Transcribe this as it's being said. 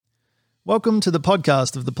Welcome to the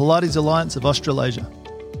podcast of the Pilates Alliance of Australasia.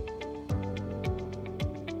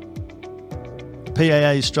 The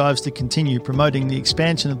PAA strives to continue promoting the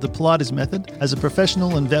expansion of the Pilates method as a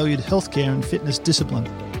professional and valued healthcare and fitness discipline.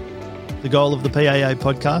 The goal of the PAA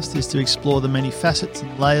podcast is to explore the many facets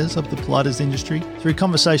and layers of the Pilates industry through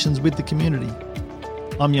conversations with the community.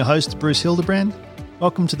 I'm your host, Bruce Hildebrand.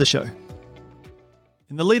 Welcome to the show.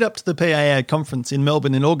 In the lead up to the PAA conference in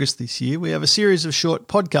Melbourne in August this year, we have a series of short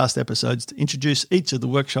podcast episodes to introduce each of the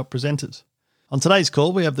workshop presenters. On today's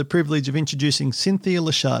call, we have the privilege of introducing Cynthia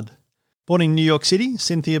Lochard. Born in New York City,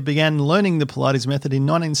 Cynthia began learning the Pilates method in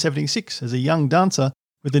 1976 as a young dancer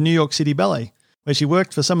with the New York City Ballet, where she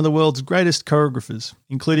worked for some of the world's greatest choreographers,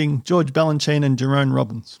 including George Balanchine and Jerome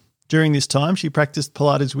Robbins. During this time, she practiced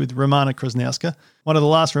Pilates with Romana Krasnowska, one of the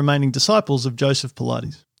last remaining disciples of Joseph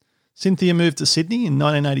Pilates. Cynthia moved to Sydney in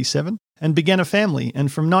 1987 and began a family,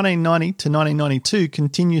 and from 1990 to 1992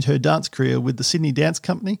 continued her dance career with the Sydney Dance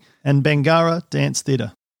Company and Bangarra Dance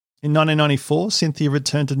Theatre. In 1994, Cynthia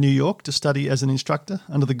returned to New York to study as an instructor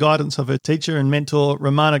under the guidance of her teacher and mentor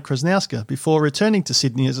Romana Krasnowska before returning to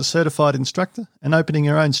Sydney as a certified instructor and opening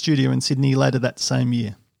her own studio in Sydney later that same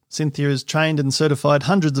year. Cynthia has trained and certified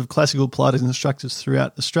hundreds of classical Pilates instructors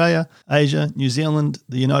throughout Australia, Asia, New Zealand,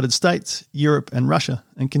 the United States, Europe and Russia,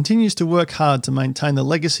 and continues to work hard to maintain the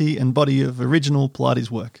legacy and body of original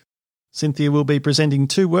Pilates work. Cynthia will be presenting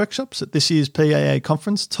two workshops at this year's PAA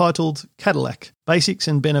conference titled Cadillac, Basics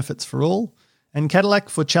and Benefits for All, and Cadillac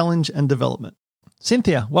for Challenge and Development.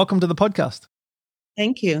 Cynthia, welcome to the podcast.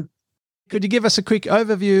 Thank you. Could you give us a quick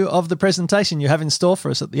overview of the presentation you have in store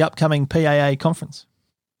for us at the upcoming PAA conference?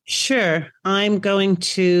 Sure. I'm going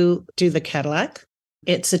to do the Cadillac.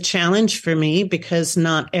 It's a challenge for me because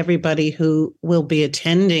not everybody who will be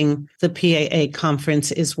attending the PAA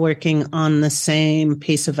conference is working on the same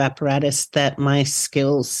piece of apparatus that my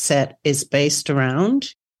skill set is based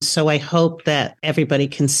around. So I hope that everybody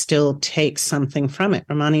can still take something from it.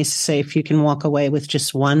 Romani used to say, if you can walk away with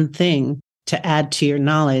just one thing to add to your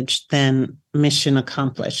knowledge, then mission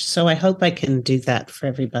accomplished. So I hope I can do that for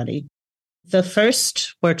everybody. The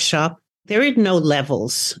first workshop, there are no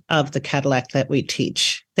levels of the Cadillac that we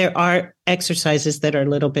teach. There are exercises that are a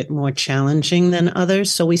little bit more challenging than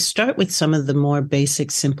others. So we start with some of the more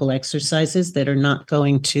basic, simple exercises that are not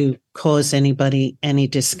going to cause anybody any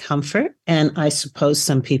discomfort. And I suppose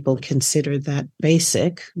some people consider that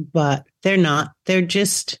basic, but they're not. They're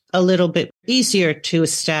just a little bit easier to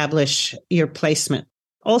establish your placement.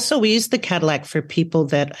 Also, we use the Cadillac for people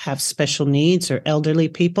that have special needs or elderly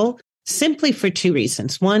people. Simply for two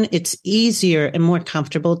reasons. One, it's easier and more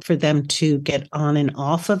comfortable for them to get on and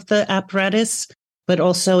off of the apparatus, but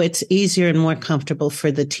also it's easier and more comfortable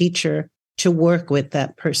for the teacher to work with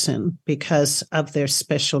that person because of their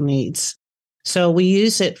special needs. So we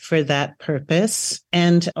use it for that purpose.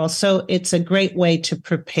 And also it's a great way to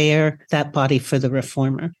prepare that body for the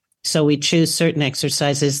reformer. So we choose certain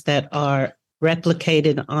exercises that are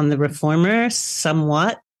replicated on the reformer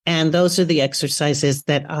somewhat. And those are the exercises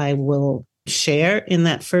that I will share in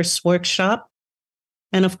that first workshop.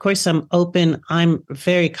 And of course, I'm open. I'm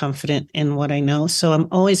very confident in what I know. So I'm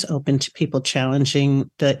always open to people challenging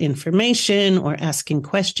the information or asking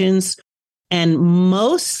questions, and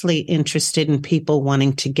mostly interested in people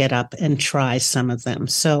wanting to get up and try some of them.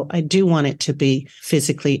 So I do want it to be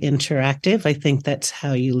physically interactive. I think that's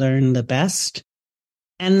how you learn the best.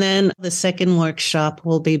 And then the second workshop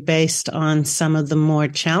will be based on some of the more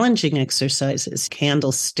challenging exercises,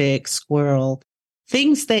 candlestick, squirrel,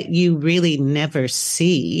 things that you really never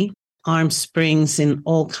see, arm springs in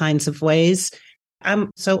all kinds of ways.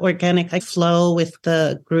 I'm so organic. I flow with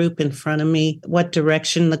the group in front of me, what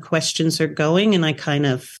direction the questions are going, and I kind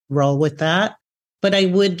of roll with that. But I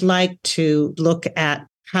would like to look at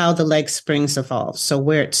how the leg springs evolve. So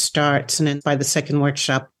where it starts, and then by the second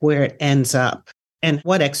workshop, where it ends up, and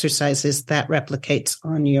what exercises that replicates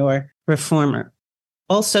on your reformer.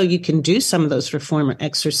 Also, you can do some of those reformer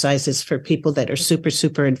exercises for people that are super,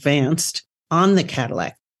 super advanced on the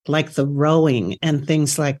Cadillac, like the rowing and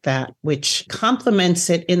things like that, which complements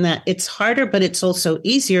it in that it's harder, but it's also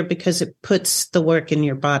easier because it puts the work in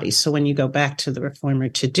your body. So when you go back to the reformer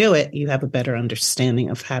to do it, you have a better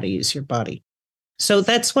understanding of how to use your body. So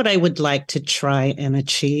that's what I would like to try and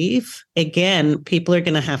achieve. Again, people are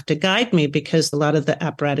going to have to guide me because a lot of the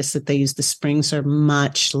apparatus that they use, the springs are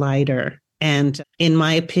much lighter. And in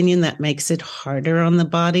my opinion, that makes it harder on the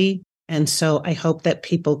body. And so I hope that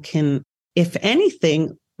people can, if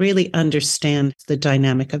anything, really understand the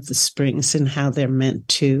dynamic of the springs and how they're meant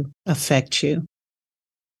to affect you.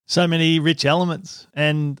 So many rich elements,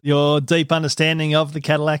 and your deep understanding of the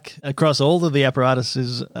Cadillac across all of the apparatus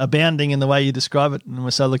is abounding in the way you describe it, and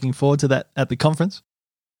we're so looking forward to that at the conference.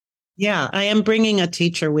 Yeah, I am bringing a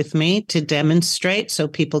teacher with me to demonstrate so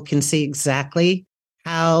people can see exactly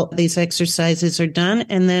how these exercises are done.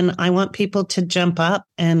 And then I want people to jump up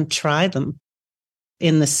and try them.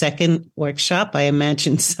 In the second workshop, I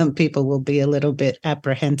imagine some people will be a little bit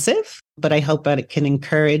apprehensive, but I hope that it can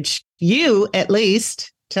encourage you at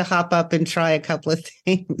least to hop up and try a couple of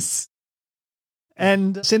things.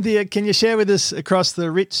 And Cynthia, can you share with us across the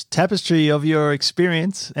rich tapestry of your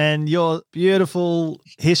experience and your beautiful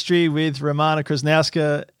history with Romana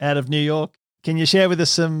Krasnowska out of New York? Can you share with us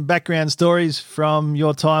some background stories from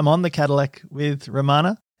your time on the Cadillac with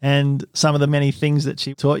Romana and some of the many things that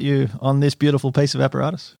she taught you on this beautiful piece of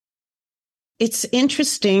apparatus? It's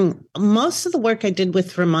interesting. Most of the work I did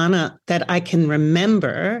with Romana that I can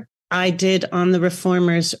remember, I did on the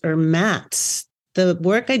reformers or mats. The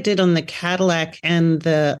work I did on the Cadillac and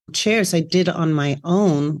the chairs I did on my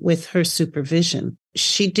own with her supervision.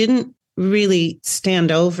 She didn't really stand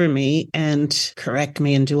over me and correct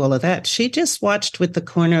me and do all of that. She just watched with the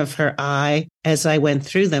corner of her eye as I went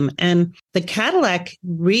through them. And the Cadillac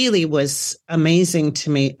really was amazing to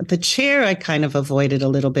me. The chair I kind of avoided a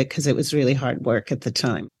little bit because it was really hard work at the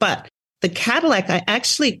time. But the Cadillac, I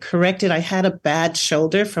actually corrected. I had a bad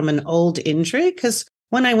shoulder from an old injury because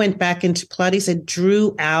when I went back into Pilates, it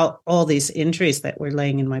drew out all these injuries that were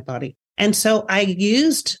laying in my body. And so I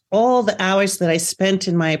used all the hours that I spent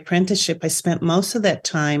in my apprenticeship. I spent most of that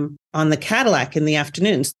time on the Cadillac in the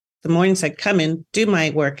afternoons. The mornings I'd come in, do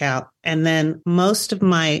my workout, and then most of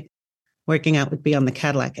my working out would be on the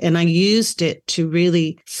Cadillac. And I used it to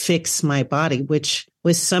really fix my body, which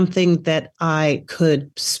was something that I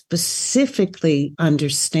could specifically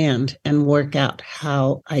understand and work out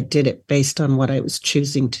how I did it based on what I was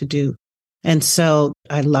choosing to do. And so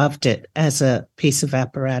I loved it as a piece of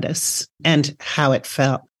apparatus and how it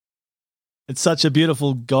felt. It's such a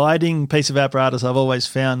beautiful guiding piece of apparatus I've always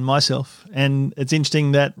found myself. And it's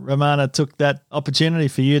interesting that Romana took that opportunity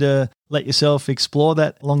for you to let yourself explore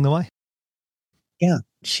that along the way. Yeah.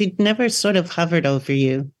 She never sort of hovered over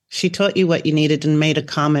you. She taught you what you needed and made a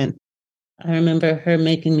comment. I remember her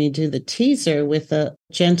making me do the teaser with a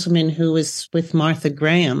gentleman who was with Martha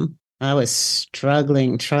Graham. I was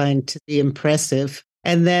struggling, trying to be impressive.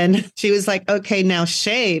 And then she was like, okay, now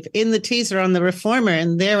shave in the teaser on the reformer.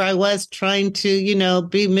 And there I was trying to,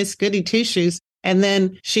 be Miss Goody Two-Shoes. And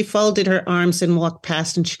then she folded her arms and walked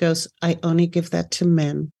past and she goes, I only give that to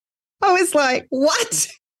men. I was like, what?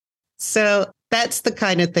 So that's the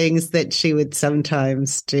kind of things that she would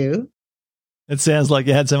sometimes do. It sounds like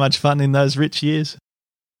you had so much fun in those rich years.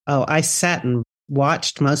 Oh, I sat and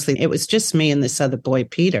watched mostly. It was just me and this other boy,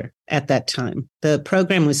 Peter, at that time. The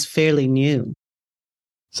program was fairly new.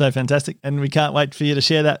 So fantastic. And we can't wait for you to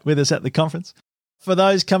share that with us at the conference. For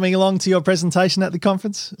those coming along to your presentation at the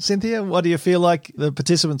conference, Cynthia, what do you feel like the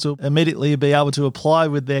participants will immediately be able to apply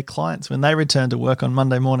with their clients when they return to work on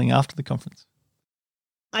Monday morning after the conference?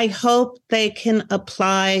 I hope they can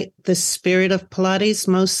apply the spirit of Pilates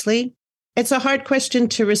mostly. It's a hard question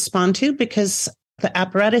to respond to because the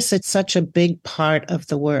apparatus is such a big part of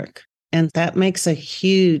the work, and that makes a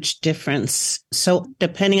huge difference. So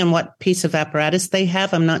depending on what piece of apparatus they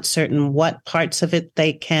have, I'm not certain what parts of it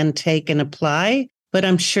they can take and apply, but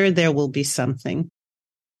I'm sure there will be something.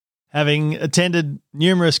 Having attended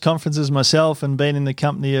numerous conferences myself and been in the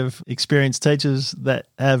company of experienced teachers that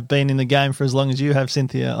have been in the game for as long as you have,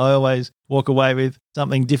 Cynthia, I always walk away with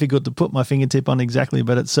something difficult to put my fingertip on exactly,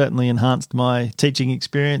 but it certainly enhanced my teaching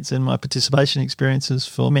experience and my participation experiences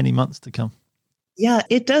for many months to come. Yeah,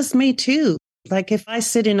 it does me too. Like if I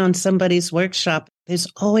sit in on somebody's workshop, there's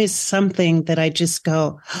always something that I just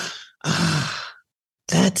go,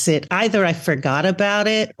 that's it. Either I forgot about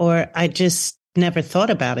it or I just never thought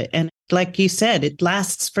about it. And like you said, it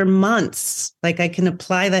lasts for months. Like I can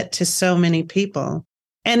apply that to so many people.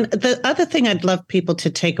 And the other thing I'd love people to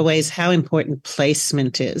take away is how important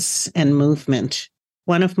placement is and movement.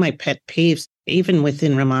 One of my pet peeves, even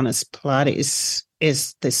within Romana's Pilates,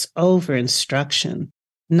 is this over-instruction,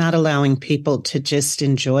 not allowing people to just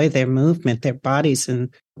enjoy their movement, their bodies,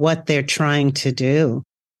 and what they're trying to do.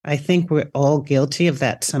 I think we're all guilty of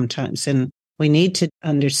that sometimes, and we need to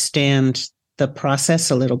understand the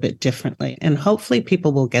process a little bit differently, and hopefully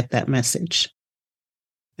people will get that message.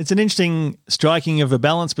 It's an interesting striking of a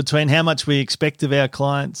balance between how much we expect of our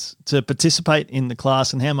clients to participate in the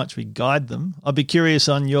class and how much we guide them. I'd be curious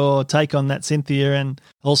on your take on that, Cynthia, and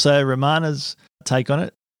also Romana's take on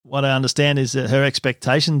it. what I understand is that her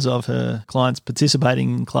expectations of her clients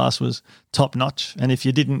participating in class was top notch. And if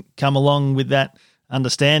you didn't come along with that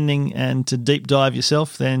understanding and to deep dive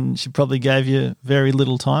yourself, then she probably gave you very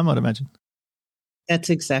little time, I'd imagine. That's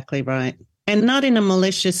exactly right. And not in a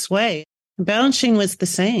malicious way. Bouncing was the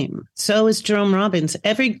same. So is Jerome Robbins.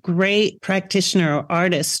 Every great practitioner or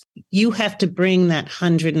artist, you have to bring that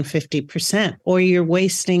 150% or you're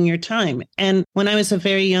wasting your time. And when I was a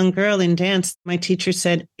very young girl in dance, my teacher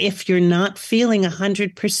said, if you're not feeling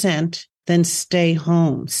 100%, then stay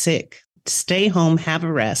home sick. Stay home, have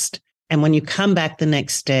a rest. And when you come back the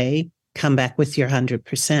next day, come back with your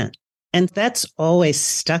 100%. And that's always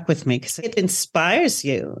stuck with me because it inspires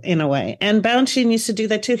you in a way. And Baoqin used to do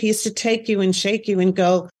that too. He used to take you and shake you and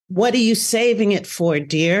go, what are you saving it for,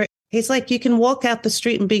 dear? He's like, you can walk out the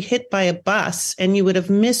street and be hit by a bus and you would have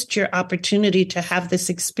missed your opportunity to have this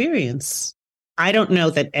experience. I don't know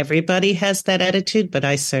that everybody has that attitude, but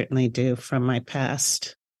I certainly do from my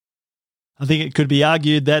past. I think it could be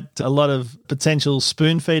argued that a lot of potential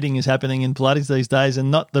spoon feeding is happening in Pilates these days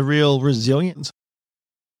and not the real resilience.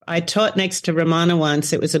 I taught next to Ramana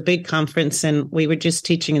once. It was a big conference and we were just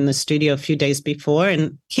teaching in the studio a few days before.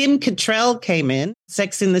 And Kim Cattrall came in,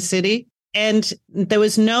 Sex in the City, and there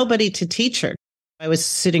was nobody to teach her. I was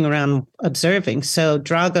sitting around observing. So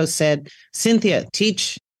Drago said, Cynthia,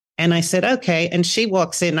 teach. And I said, okay. And she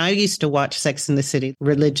walks in. I used to watch Sex in the City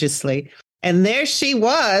religiously. And there she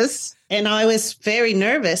was. And I was very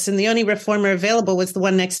nervous. And the only reformer available was the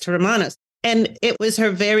one next to Ramana. And it was her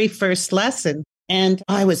very first lesson. And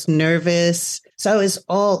I was nervous. So I was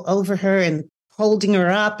all over her and holding her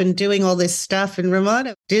up and doing all this stuff. And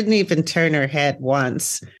Ramana didn't even turn her head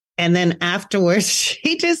once. And then afterwards,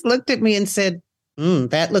 she just looked at me and said,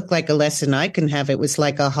 that looked like a lesson I can have. It was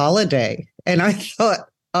like a holiday. And I thought,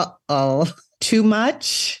 uh-oh, too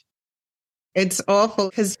much? It's awful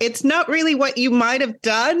because it's not really what you might have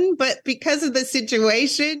done, but because of the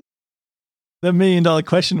situation. The $1 million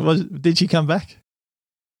question was, did she come back?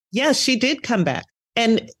 Yes, she did come back.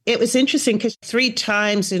 And it was interesting because 3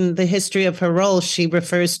 times in the history of her role, she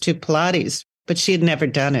refers to Pilates, but she had never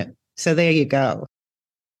done it. So there you go.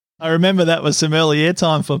 I remember that was some early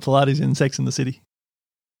airtime for Pilates in Sex and the City.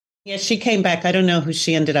 Yeah, she came back. I don't know who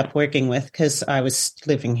she ended up working with because I was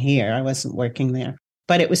living here. I wasn't working there.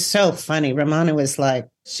 But it was so funny. Ramana was like,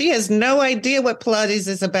 she has no idea what Pilates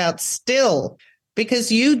is about still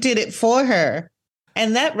because you did it for her.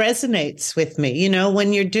 And that resonates with me. You know,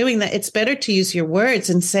 when you're doing that, it's better to use your words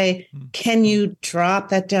and say, can you drop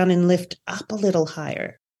that down and lift up a little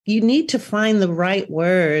higher? You need to find the right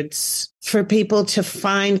words for people to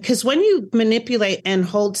find, because when you manipulate and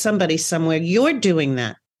hold somebody somewhere, you're doing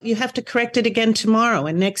that. You have to correct it again tomorrow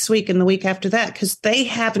and next week and the week after that, because they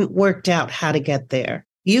haven't worked out how to get there.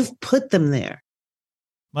 You've put them there.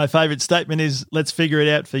 My favorite statement is, let's figure it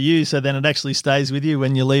out for you so then it actually stays with you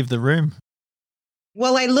when you leave the room.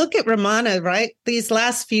 Well, I look at Ramana, right? These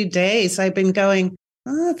last few days, I've been going,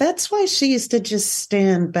 oh, that's why she used to just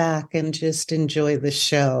stand back and just enjoy the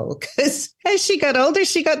show. Because as she got older,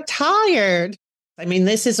 she got tired. I mean,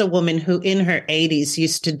 this is a woman who in her 80s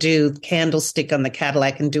used to do candlestick on the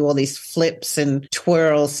Cadillac and do all these flips and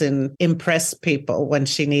twirls and impress people when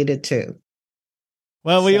she needed to.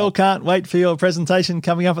 Well, we all can't wait for your presentation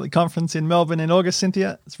coming up at the conference in Melbourne in August,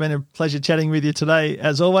 Cynthia. It's been a pleasure chatting with you today,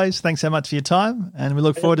 as always. Thanks so much for your time, and we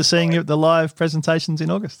look forward to seeing you at the live presentations in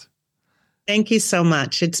August. Thank you so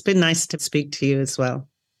much. It's been nice to speak to you as well.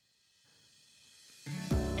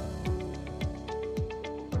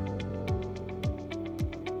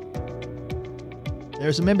 There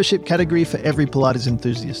is a membership category for every Pilates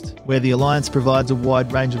enthusiast, where the Alliance provides a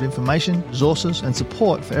wide range of information, resources and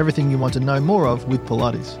support for everything you want to know more of with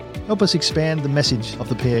Pilates. Help us expand the message of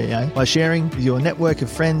the PAA by sharing with your network of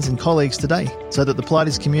friends and colleagues today, so that the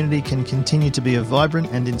Pilates community can continue to be a vibrant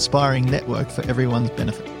and inspiring network for everyone's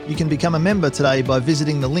benefit. You can become a member today by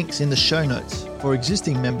visiting the links in the show notes. For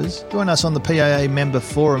existing members, join us on the PAA Member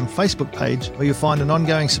Forum Facebook page, where you'll find an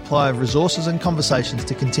ongoing supply of resources and conversations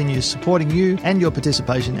to continue supporting you and your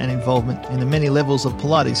participation and involvement in the many levels of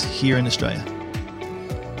Pilates here in Australia.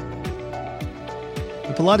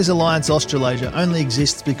 The Pilates Alliance Australasia only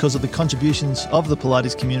exists because of the contributions of the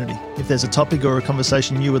Pilates community. If there's a topic or a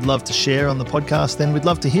conversation you would love to share on the podcast, then we'd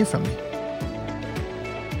love to hear from you.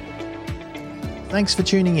 Thanks for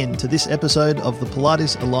tuning in to this episode of the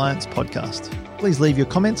Pilates Alliance podcast. Please leave your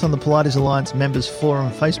comments on the Pilates Alliance Members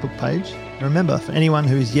Forum Facebook page. And remember, for anyone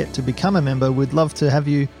who is yet to become a member, we'd love to have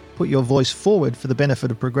you put your voice forward for the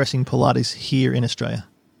benefit of progressing Pilates here in Australia.